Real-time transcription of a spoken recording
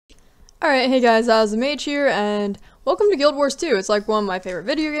Alright, hey guys, AllyZieMage here, and welcome to Guild Wars 2. It's like one of my favorite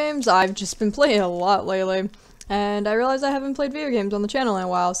video games. I've just been playing a lot lately, and I realized I haven't played video games on the channel in a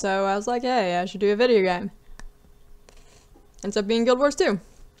while, so I was like, hey, I should do a video game. Ends up being Guild Wars 2.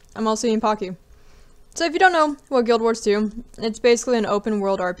 I'm also in Pocky. So if you don't know what Guild Wars 2, it's basically an open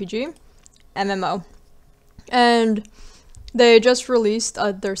world RPG, MMO. And they just released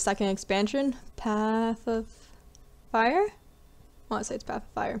their second expansion, Path of Fire? I want to say it's Path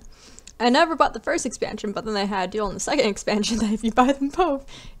of Fire. I never bought the first expansion, but then they had a deal on the second expansion that if you buy them both,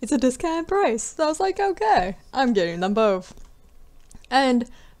 it's a discounted price. So I was like, okay, I'm getting them both. And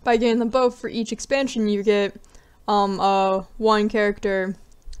by getting them both for each expansion, you get a one character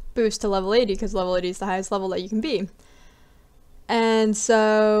boost to level 80, because level 80 is the highest level that you can be. And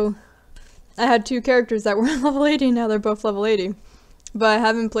so I had two characters that were level 80, now they're both level 80. But I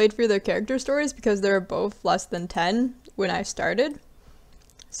haven't played through their character stories because they were both less than 10 when I started.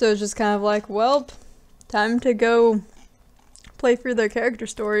 So it's just kind of like, well, time to go play through their character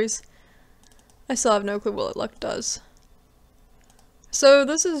stories. I still have no clue what luck does. So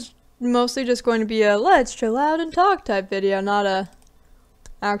this is mostly just going to be a let's chill out and talk type video, not a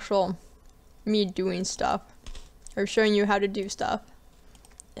actual me doing stuff or showing you how to do stuff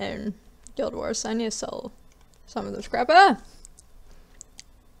in Guild Wars. I need to sell some of this crap. Ah!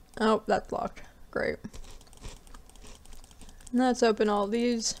 Oh, that's locked. Great. Let's open all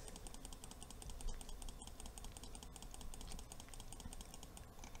these.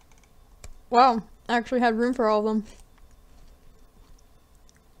 Wow, I actually had room for all of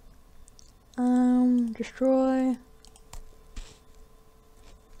them. Destroy.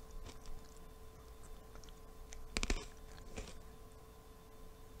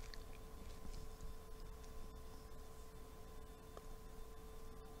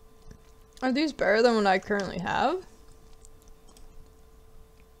 Are these better than what I currently have?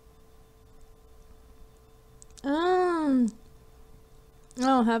 I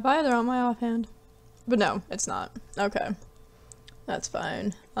don't have either on my offhand. But no, it's not. Okay. That's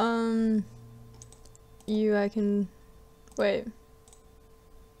fine. I can... Wait.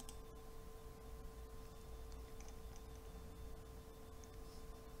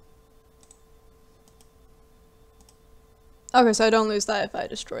 Okay, so I don't lose that if I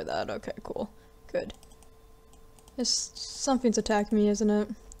destroy that. Okay, cool. Good. Something's attacking me, isn't it?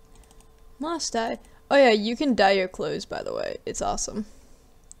 Must I? Oh yeah, you can dye your clothes, by the way. It's awesome.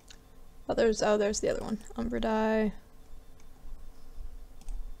 Oh, there's the other one. Umbra dye.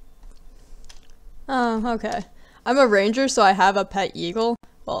 Oh, okay. I'm a ranger, so I have a pet eagle.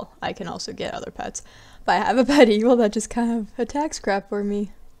 Well, I can also get other pets. But I have a pet eagle that just kind of attacks crap for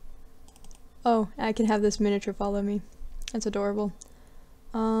me. Oh, I can have this miniature follow me. That's adorable.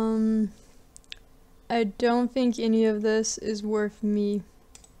 I don't think any of this is worth me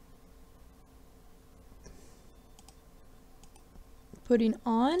putting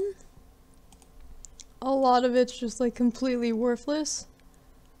on. A lot of it's just like completely worthless.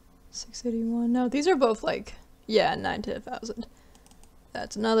 681. No, these are both like, yeah, 9 to 1,000.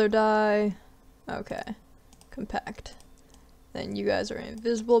 That's another die. Okay. Compact. Then you guys are in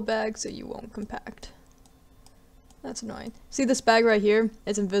invisible bag, so you won't compact. That's annoying. See this bag right here?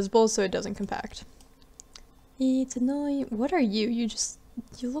 It's invisible, so it doesn't compact. It's annoying. What are you? You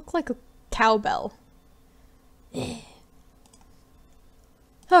look like a cowbell.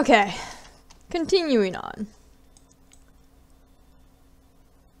 Okay. Continuing on.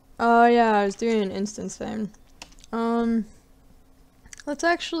 Oh yeah, I was doing an instance thing. Let's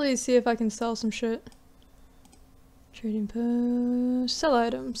actually see if I can sell some shit. Trading post, sell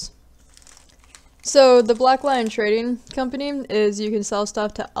items. So the Black Lion Trading Company is you can sell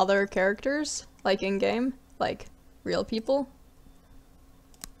stuff to other characters, like in-game, like real people.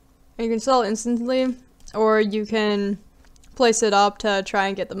 And you can sell instantly, or you can place it up to try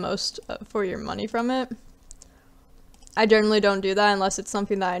and get the most for your money from it. I generally don't do that unless it's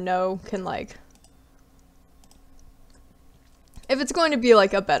something that I know can like... If it's going to be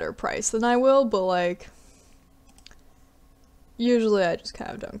like a better price then I will, but like... Usually I just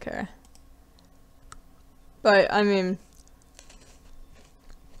kind of don't care. But, I mean...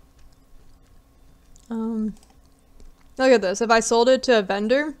 Look at this. If I sold it to a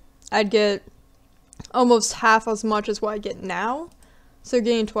vendor, I'd get almost half as much as what I get now. So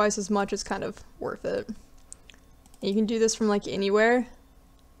getting twice as much is kind of worth it. You can do this from like anywhere.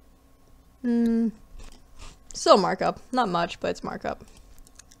 Still markup. Not much, but it's markup.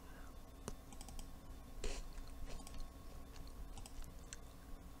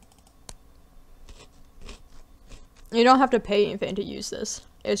 You don't have to pay anything to use this.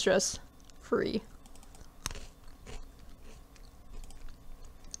 It's just free.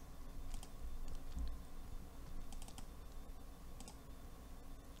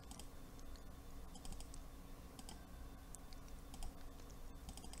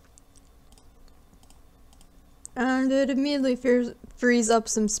 and it immediately frees up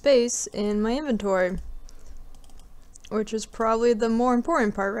some space in my inventory, which is probably the more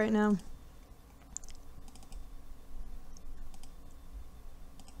important part right now.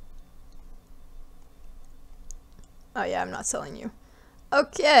 Oh yeah, I'm not selling you.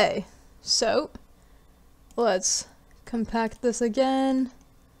 Okay, so let's compact this again.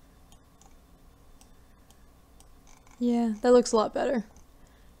 Yeah, that looks a lot better.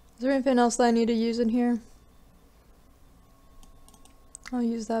 Is there anything else that I need to use in here? I'll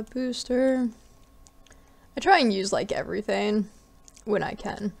use that booster. I try and use like everything when I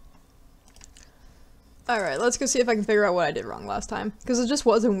can. Alright, let's go see if I can figure out what I did wrong last time. Because it just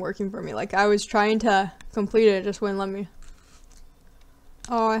wasn't working for me. Like, I was trying to complete it, it just wouldn't let me.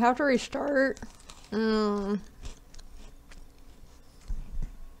 Oh, I have to restart?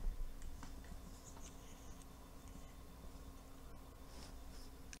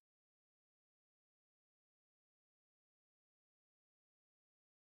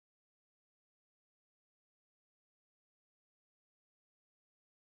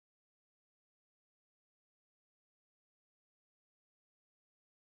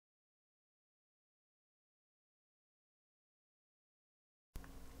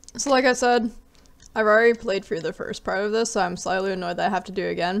 So like I said, I've already played through the first part of this, so I'm slightly annoyed that I have to do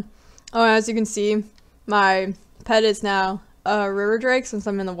it again. Oh, and as you can see, my pet is now a river drake since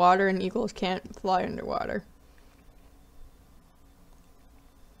I'm in the water and eagles can't fly underwater.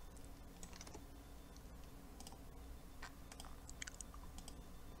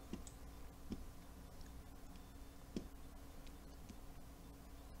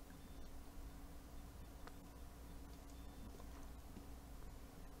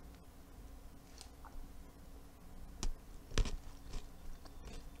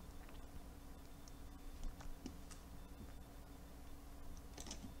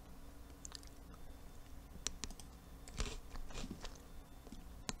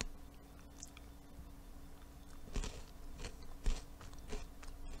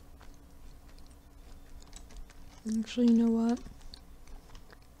 Actually, you know what?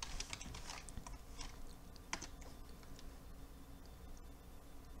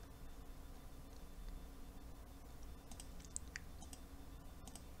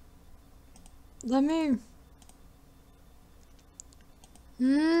 Let me...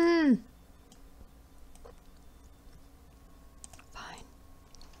 Fine.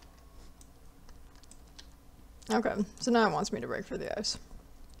 Okay, so now it wants me to break through the ice.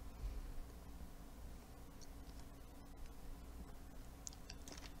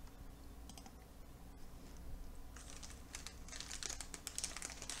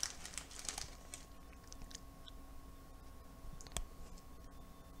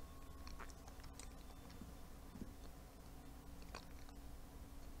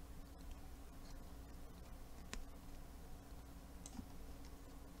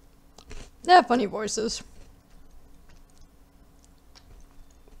 They have funny voices.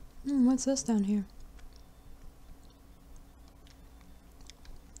 What's this down here?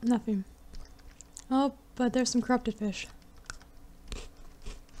 Nothing. Oh, but there's some corrupted fish.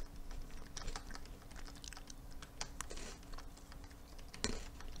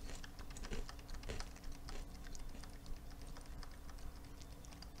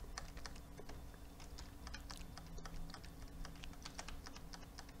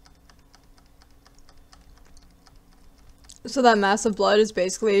 So that massive blood is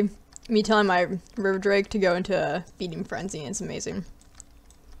basically me telling my river drake to go into a feeding frenzy, and it's amazing.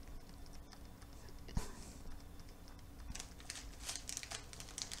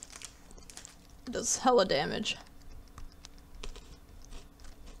 It does hella damage.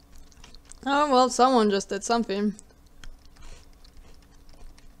 Oh well, someone just did something.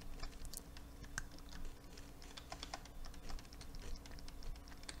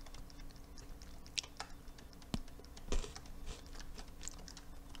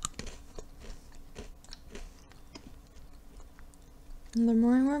 Is there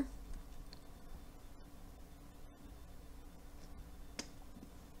more anywhere?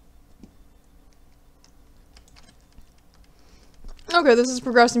 Okay, this is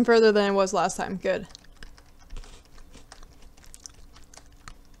progressing further than it was last time. Good.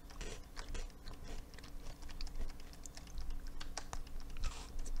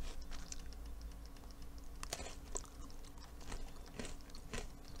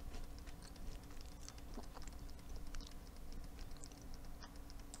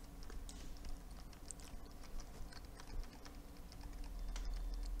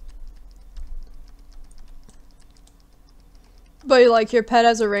 But like your pet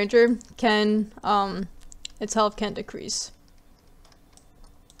as a ranger can, its health can decrease.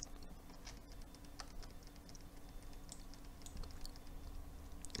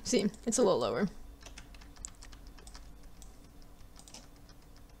 See, it's a little lower.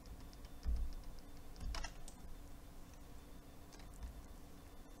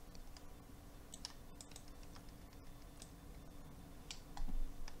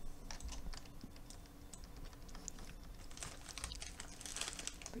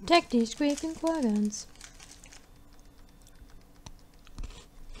 Protect these squeaking quagons.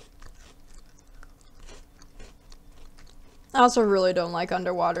 I also really don't like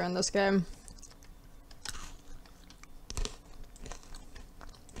underwater in this game.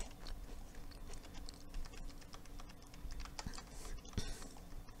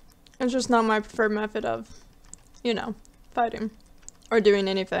 It's just not my preferred method of, you know, fighting or doing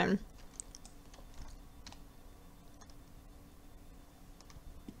anything.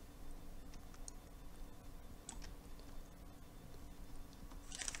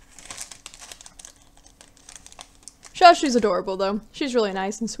 She's adorable though. She's really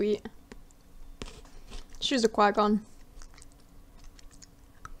nice and sweet. She's a Qui-Gon.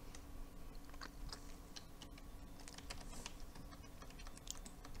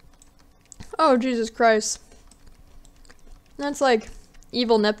 Oh, Jesus Christ. That's like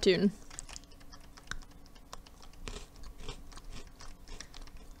evil Neptune.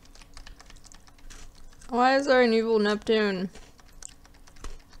 Why is there an evil Neptune?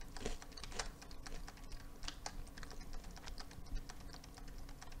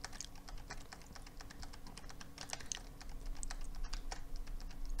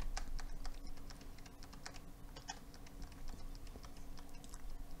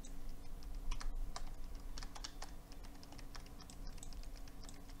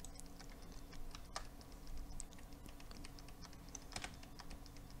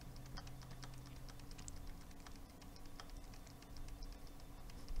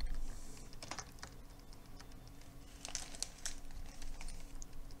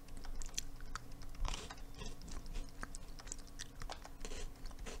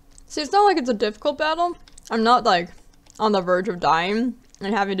 See, it's not like it's a difficult battle. I'm not, like, on the verge of dying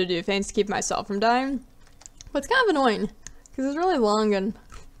and having to do things to keep myself from dying. But it's kind of annoying, because it's really long and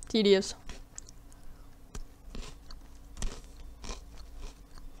tedious.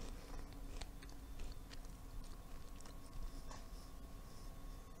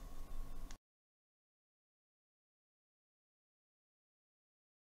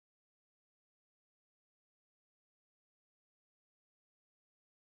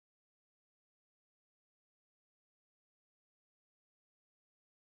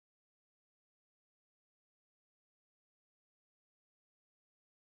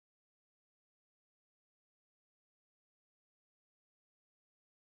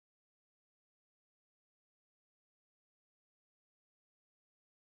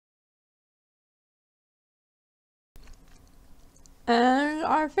 And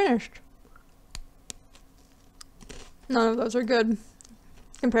I finished. None of those are good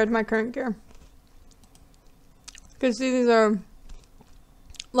compared to my current gear. Because see, these are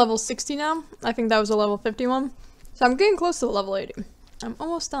level 60 now. I think that was a level 51. So I'm getting close to level 80. I'm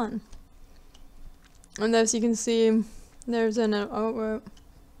almost done. And as you can see, there's an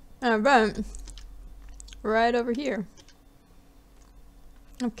event right over here.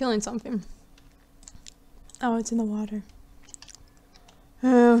 I'm killing something. Oh, it's in the water.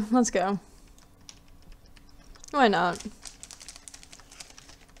 Let's go. Why not?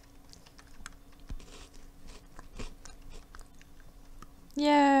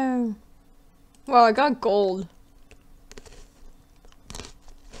 Yeah. Well, I got gold.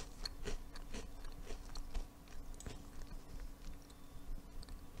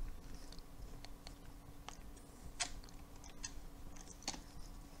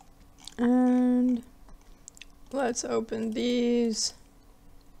 And let's open these.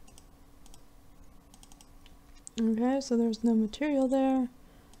 Okay, so there's no material there.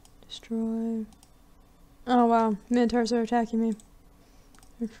 Destroy. Oh wow, minotaurs are attacking me.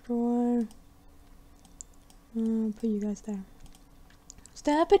 Destroy. Put you guys there.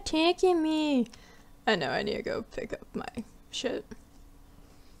 Stop attacking me! I know, I need to go pick up my shit.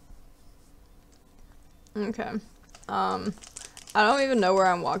 Okay. I don't even know where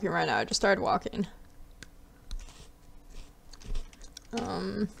I'm walking right now. I just started walking.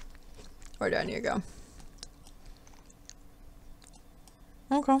 Where do I need to go?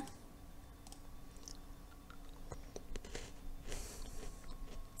 Okay.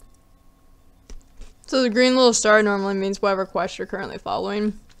 So the green little star normally means whatever quest you're currently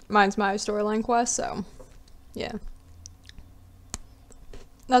following. Mine's my storyline quest, so yeah.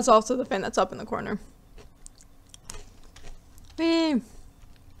 That's also the thing that's up in the corner. Whee!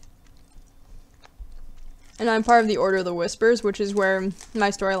 and I'm part of the Order of the Whispers, which is where my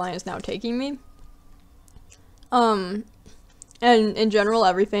storyline is now taking me. And in general,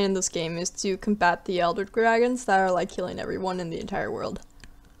 everything in this game is to combat the Elder Dragons that are like killing everyone in the entire world.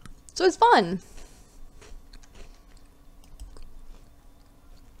 So it's fun!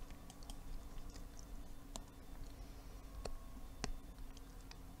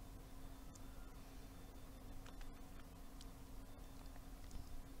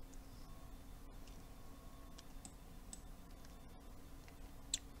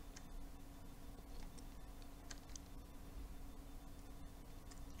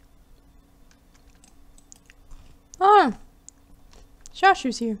 Ah!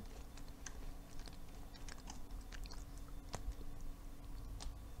 Shashu's here.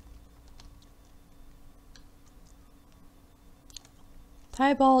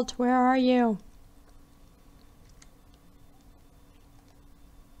 Tybalt, where are you?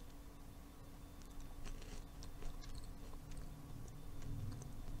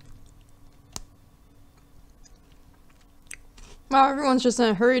 Wow, everyone's just in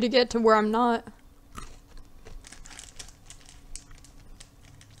a hurry to get to where I'm not.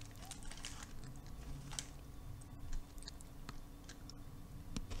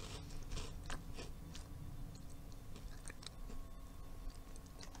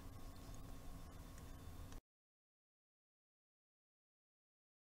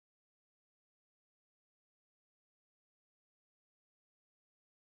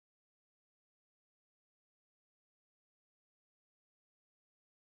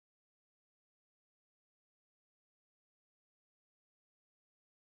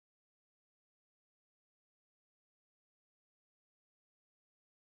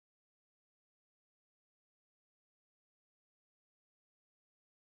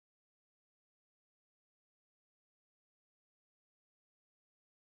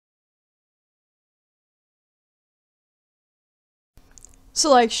 So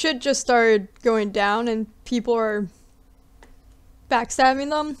like shit just started going down and people are backstabbing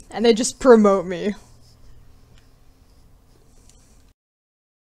them and they just promote me.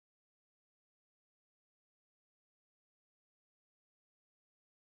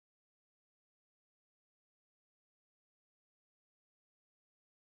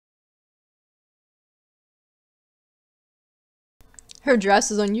 Her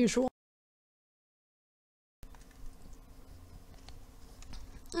dress is unusual.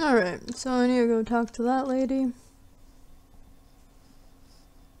 Alright, so I need to go talk to that lady.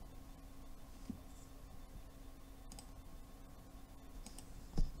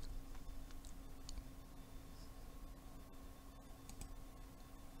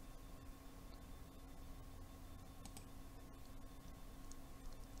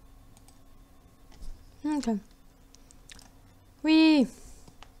 Okay. Whee!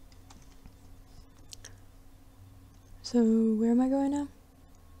 So, where am I going now?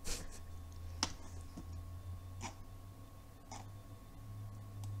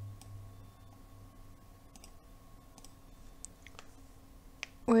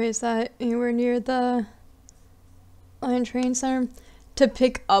 Wait, is that anywhere near the Lion Train Center? To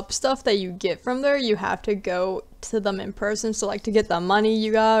pick up stuff that you get from there, you have to go to them in person. So like to get the money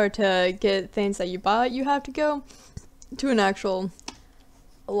you got or to get things that you bought, you have to go to an actual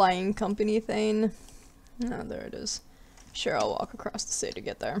lion company thing. Oh, there it is. Sure, I'll walk across the city to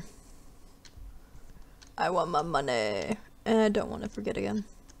get there. I want my money. And I don't want to forget again.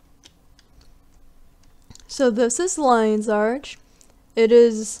 So this is Lion's Arch. It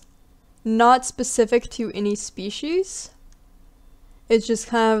is not specific to any species. It's just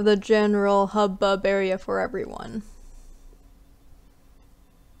kind of the general hubbub area for everyone.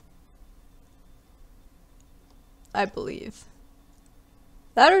 I believe.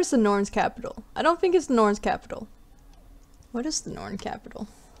 That or is the Norn's capital. I don't think it's the Norn's capital. What is the Norn capital?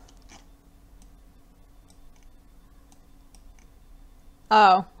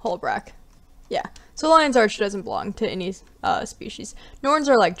 Oh, Holbrack. Yeah. So Lion's Arch doesn't belong to any species. Norns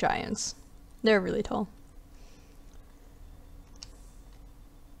are like giants. They're really tall.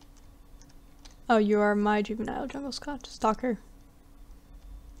 Oh, you are my juvenile jungle stalker.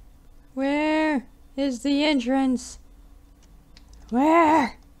 Where is the entrance?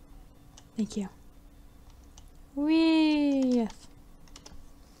 Where? Thank you. Wee.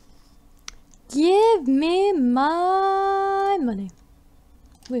 Give me my money.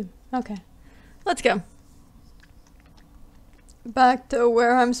 Woo. Okay. Let's go. Back to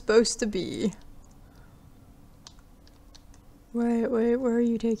where I'm supposed to be. Wait, where are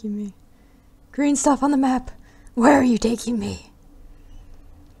you taking me? Green stuff on the map. Where are you taking me?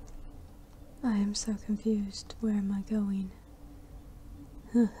 I am so confused. Where am I going?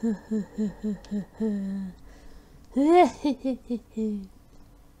 But yeah,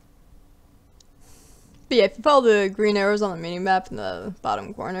 if you follow the green arrows on the mini-map in the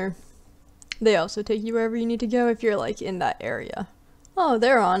bottom corner, they also take you wherever you need to go if you're like in that area. Oh,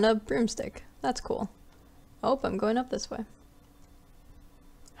 they're on a broomstick. That's cool. Oh, I'm going up this way.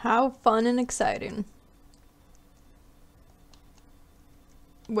 How fun and exciting.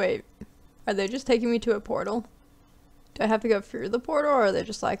 Wait, are they just taking me to a portal? Do I have to go through the portal, or are they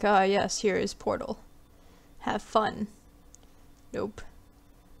just like, ah, yes, here is portal. Have fun. Nope.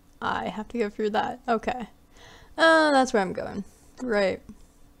 I have to go through that. Okay. That's where I'm going. Right.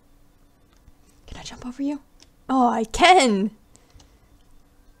 Can I jump over you? Oh, I can!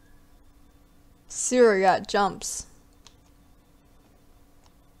 Asura got jumps.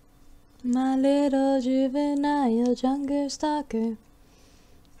 My little juvenile jungle stalker.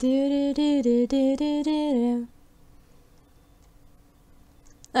 Do do do do do do do.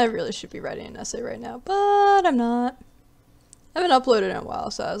 I really should be writing an essay right now, but I'm not. I haven't uploaded in a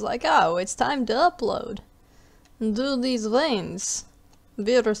while, so I was like, oh, it's time to upload. And do these lanes.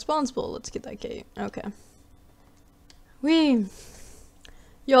 Be responsible. Let's get that gate. Okay. You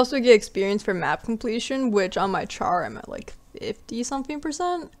also get experience for map completion, which on my char I'm at like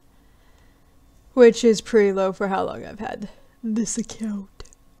 50-something%. Which is pretty low for how long I've had this account.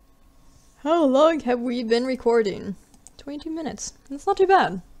 How long have we been recording? 22 minutes. That's not too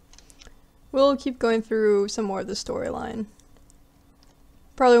bad. We'll keep going through some more of the storyline.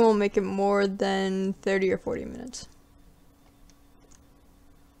 Probably won't make it more than 30 or 40 minutes.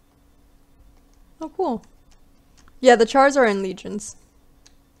 Oh, cool. Yeah, the chars are in legions.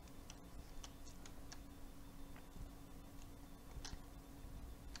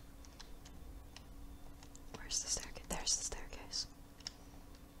 Where's the staircase? There's the staircase.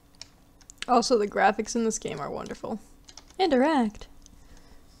 Also, the graphics in this game are wonderful. Interact.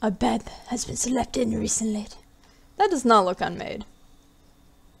 A bed has been selected recently. That does not look unmade.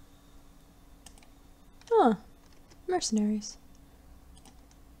 Huh. Mercenaries.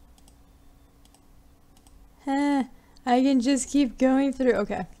 Huh. I can just keep going through.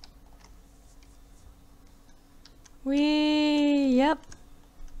 Okay. Yep.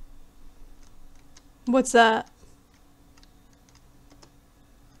 What's that?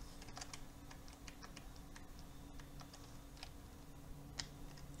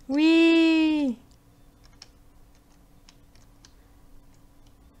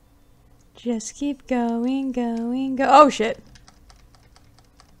 Just keep going, going, go. Oh shit.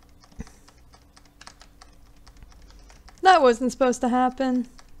 That wasn't supposed to happen.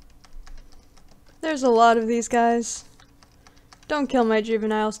 There's a lot of these guys. Don't kill my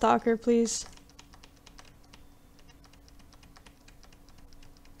juvenile stalker, please.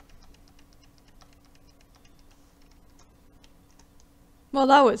 Well,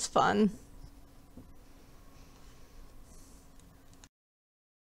 that was fun.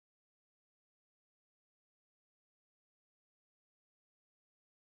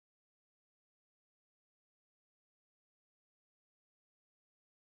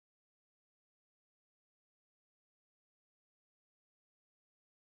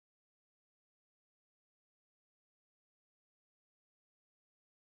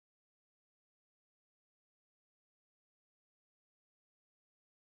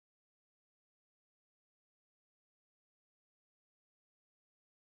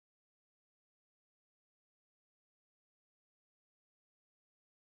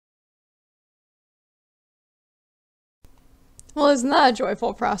 Well, isn't that a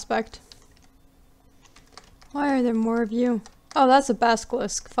joyful prospect? Why are there more of you? Oh, that's a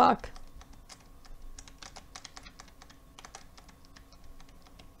basilisk. Fuck.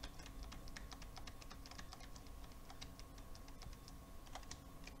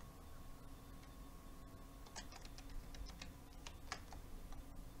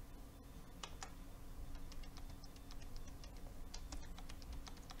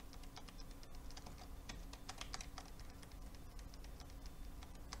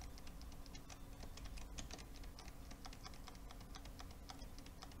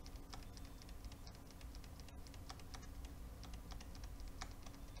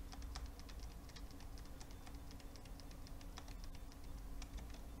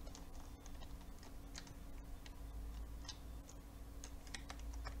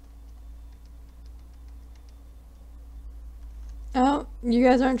 Oh, you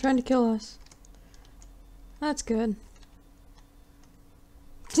guys aren't trying to kill us. That's good.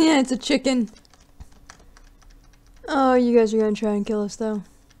 Yeah, it's a chicken. Oh, you guys are gonna try and kill us though.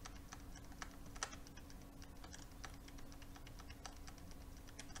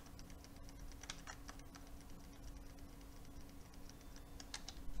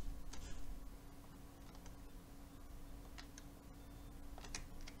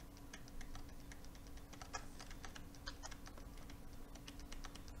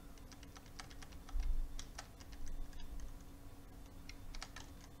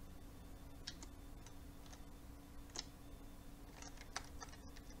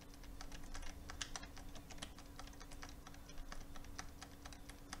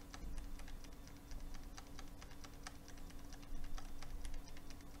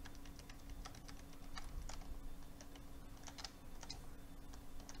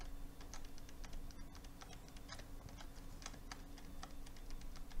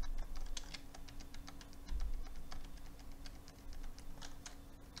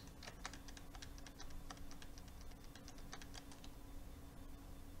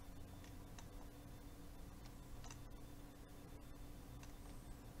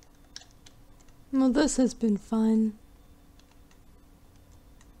 Well, this has been fun.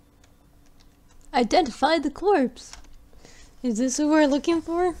 Identify the corpse. Is this who we're looking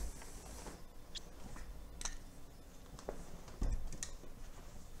for?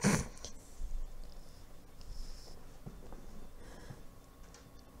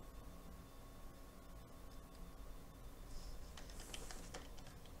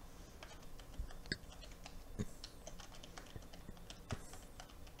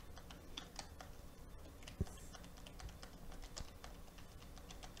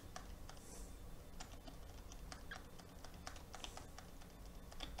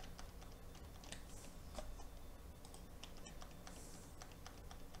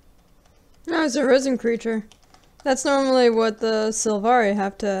 No, it's a risen creature. That's normally what the Sylvari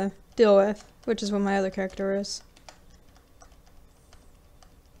have to deal with, which is what my other character is.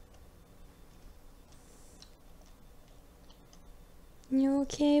 You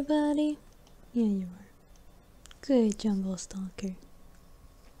okay, buddy? Yeah, you are. Good jungle stalker.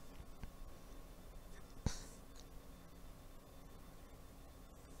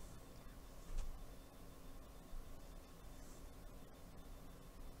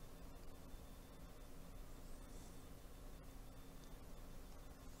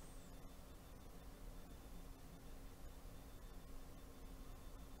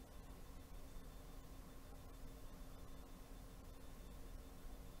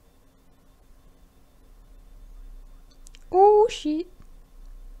 Oh shit.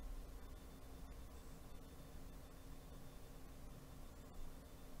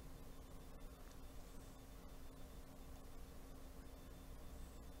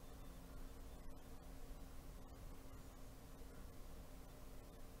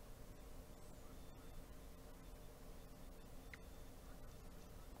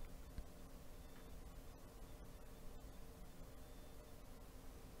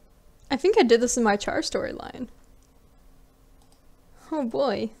 I think I did this in my Char storyline. Oh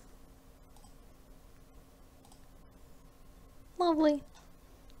boy. Lovely.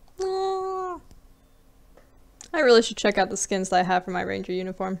 Aww. I really should check out the skins that I have for my ranger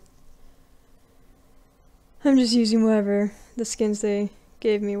uniform. I'm just using whatever the skins they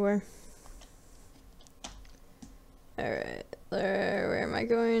gave me were. Alright, where am I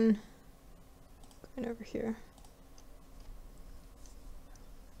going? Going over here.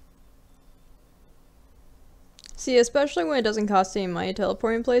 See, especially when it doesn't cost any money,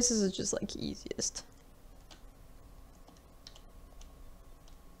 teleporting places is just like easiest.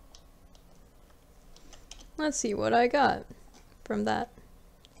 Let's see what I got from that.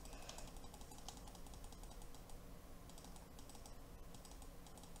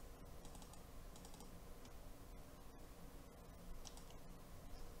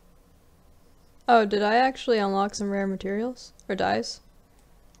 Oh, did I actually unlock some rare materials? Or dyes?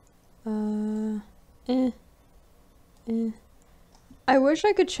 I wish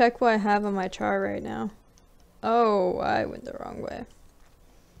I could check what I have on my char right now. Oh, I went the wrong way.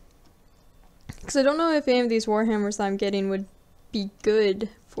 Because I don't know if any of these warhammers I'm getting would be good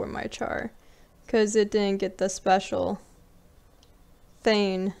for my char. Because it didn't get the special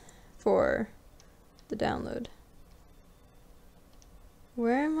thing for the download.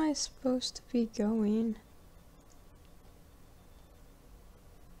 Where am I supposed to be going?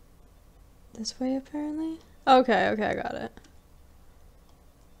 This way, apparently? Okay, I got it.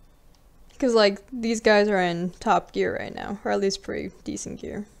 Because, like, these guys are in top gear right now. Or at least pretty decent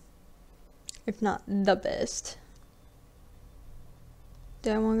gear. If not the best. Do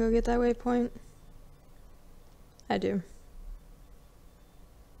I want to go get that waypoint? I do.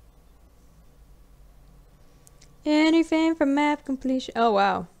 Anything for map completion? Oh,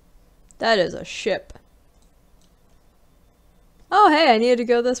 wow. That is a ship. Oh, hey, I needed to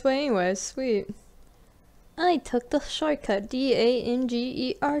go this way anyways. Sweet. I took the shortcut.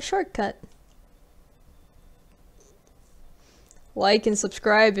 DANGER shortcut. Like and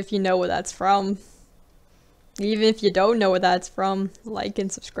subscribe if you know where that's from. Even if you don't know where that's from, like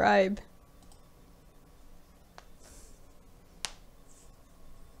and subscribe.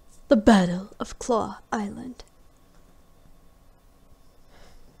 The Battle of Claw Island.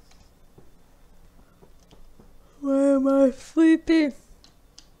 Why am I sleepy?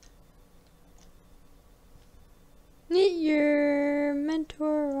 Meet your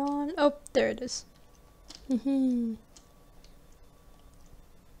mentor on. Oh, there it is.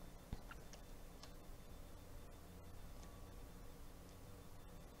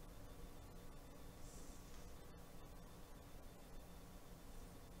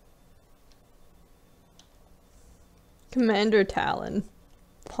 Commander Talon.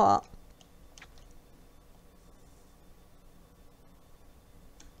 Pop.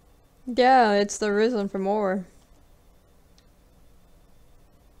 Yeah, it's the Risen for more.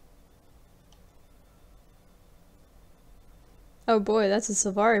 Oh boy, that's a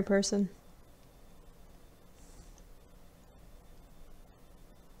Safari person.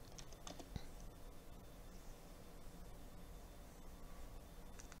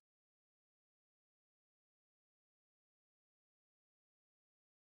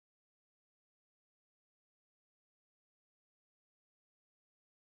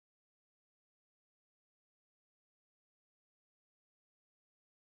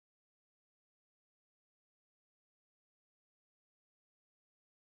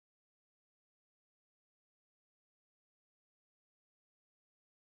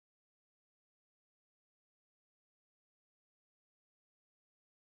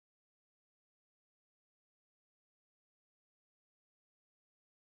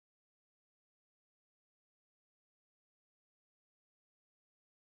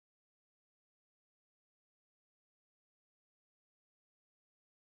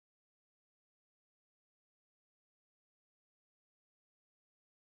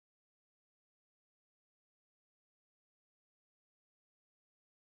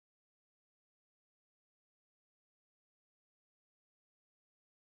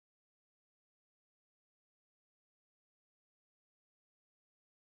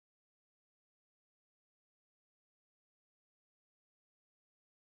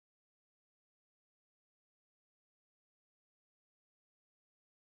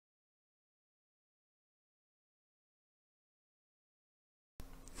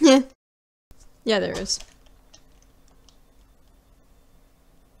 Yeah. Yeah, there is.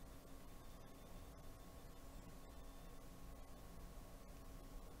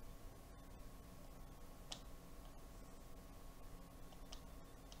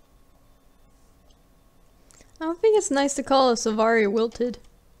 I don't think it's nice to call a Safari wilted.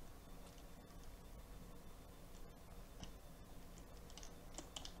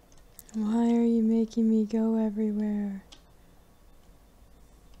 Why are you making me go everywhere?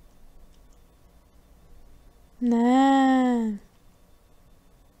 Nah.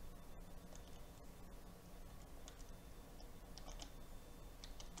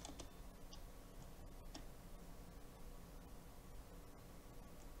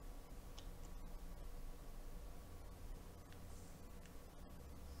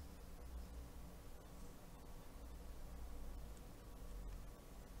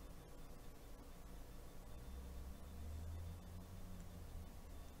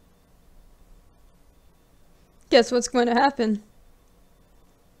 Guess what's going to happen?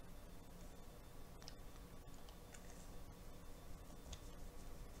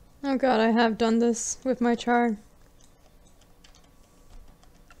 Oh god, I have done this with my char.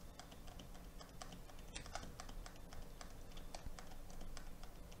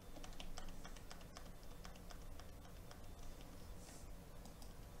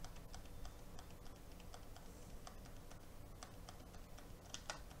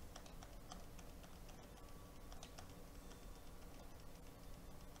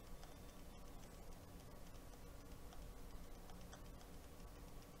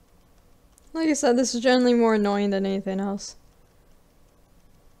 Like I said, this is generally more annoying than anything else.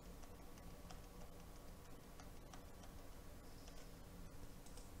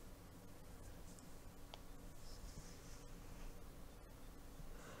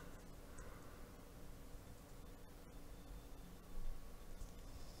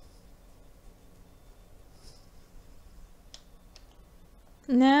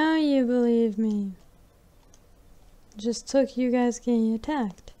 Now you believe me. Just took you guys getting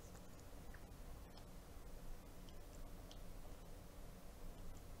attacked.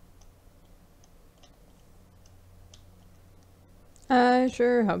 I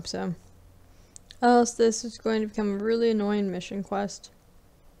sure hope so. Else this is going to become a really annoying mission quest.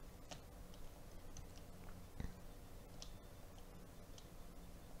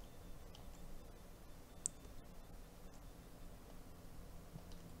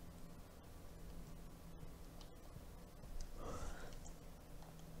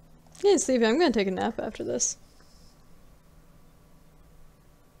 Yeah, Stevie, I'm gonna take a nap after this.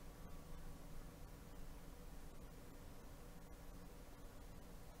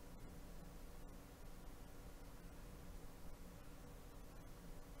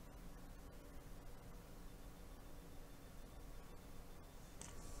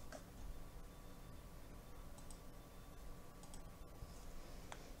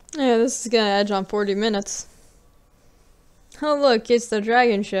 Yeah, this is gonna edge on 40 minutes. Oh look, it's the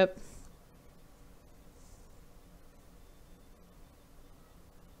dragon ship.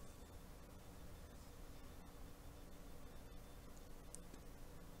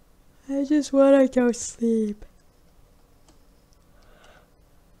 I just wanna go sleep.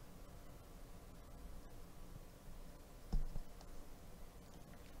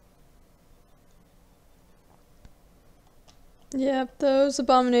 Yep, those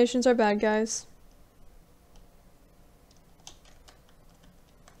abominations are bad guys.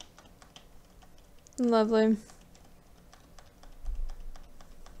 Lovely.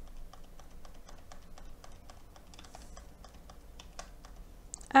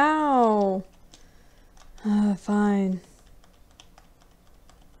 Ow! Fine.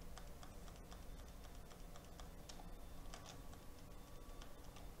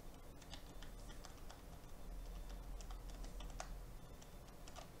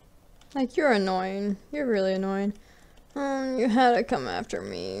 Like, you're annoying. You're really annoying. You had to come after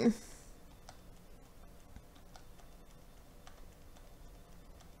me.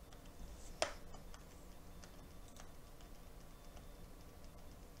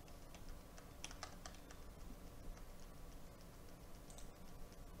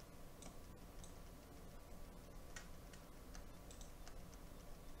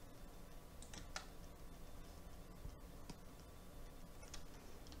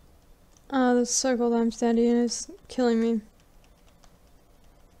 The circle that I'm standing in is killing me.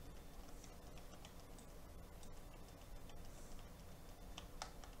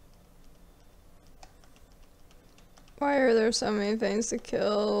 Why are there so many things to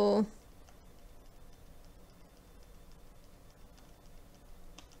kill?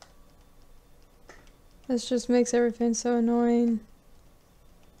 This just makes everything so annoying.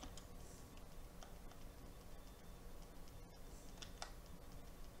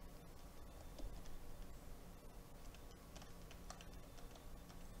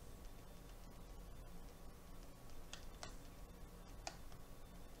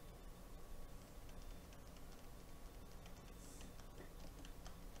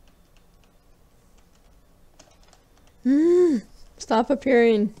 Stop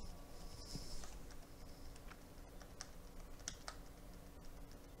appearing.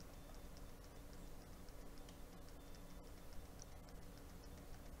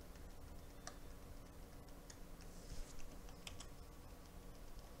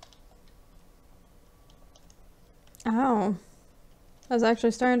 Ow. That's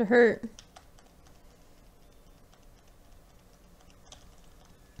actually starting to hurt.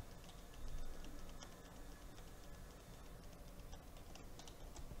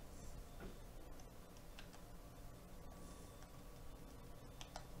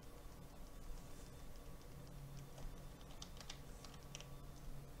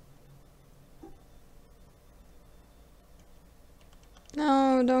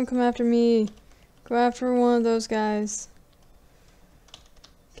 No, don't come after me. Go after one of those guys.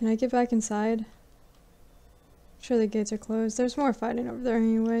 Can I get back inside? Sure, the gates are closed. There's more fighting over there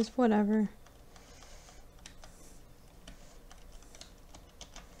anyways. Whatever.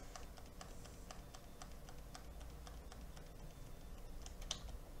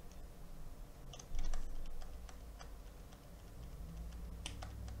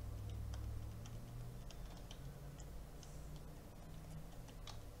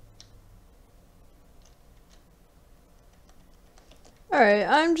 Alright,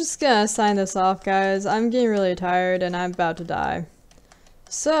 I'm just gonna sign this off, guys. I'm getting really tired and I'm about to die.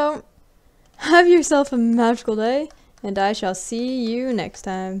 So, have yourself a magical day, and I shall see you next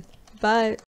time. Bye.